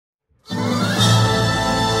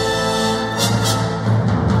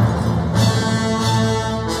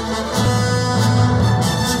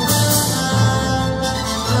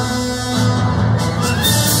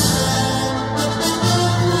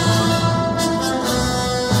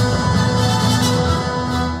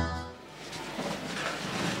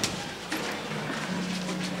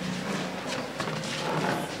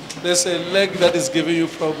There's a leg that is giving you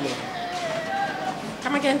problem.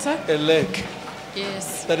 Come again, sir? A leg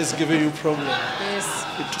Yes. that is giving you problem. Yes.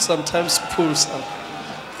 It sometimes pulls up.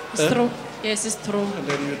 It's true. Yes, it's true. And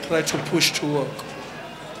then you try to push to walk.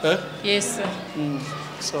 Yes, sir.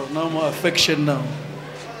 So no more affection now.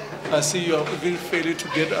 I see you are even failing to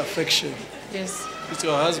get affection. Yes. It's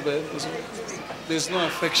your husband. There's no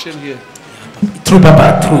affection here. True,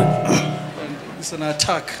 Papa, true. And it's an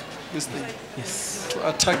attack, this thing. Yes. To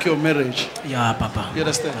attack your marriage. Yeah, Papa. You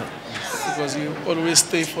understand? Because you always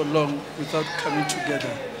stay for long without coming together.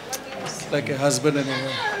 Like a husband and a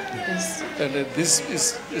wife. Yes. And this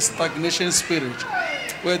is a stagnation spirit.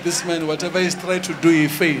 Where this man, whatever he's trying to do, he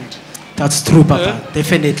failed. That's true, Papa.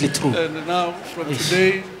 Definitely true. And now, from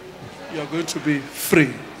today, you are going to be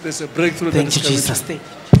free. There's a breakthrough. Thank you, Jesus.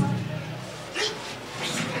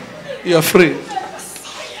 You are free.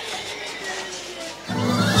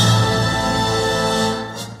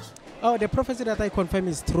 Oh, the prophecy that I confirm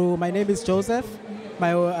is true. My name is Joseph.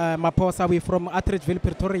 My Maposa, we're from Atteridgeville,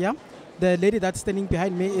 Pretoria. The lady that's standing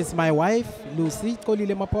behind me is my wife, Lucy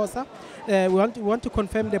Kolile Maposa. We want to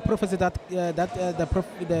confirm the prophecy that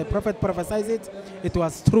the prophet prophesied it. It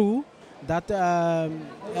was true that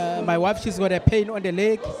my wife, she's got a pain on the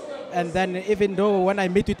leg, and then even though when I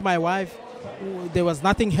meet with my wife, there was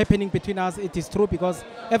nothing happening between us. It is true because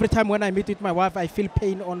every time when I meet with my wife, I feel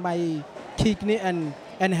pain on my kidney and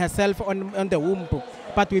herself on the womb.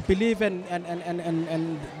 But we believe and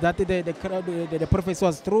that the prophecy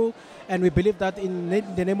was true, and we believe that in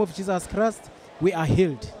the name of Jesus Christ, we are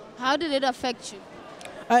healed. How did it affect you?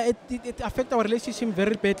 It affected our relationship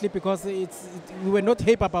very badly because we were not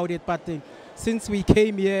happy about it, but since we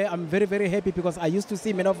came here, I'm very, very happy because I used to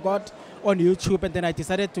see Men of God on YouTube, and then I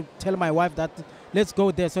decided to tell my wife that let's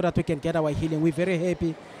go there so that we can get our healing. We're very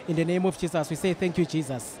happy in the name of Jesus. We say thank you,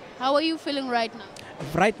 Jesus. How are you feeling right now?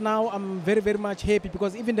 Right now, I'm very, very much happy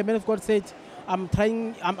because even the Man of God said I'm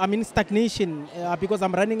in stagnation because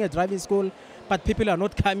I'm running a driving school, but people are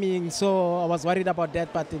not coming, so I was worried about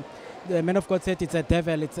that. But the Man of God said it's a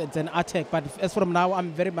devil, it's an attack. But as from now,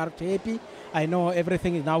 I'm very much happy. I know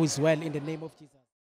everything now is well in the name of Jesus.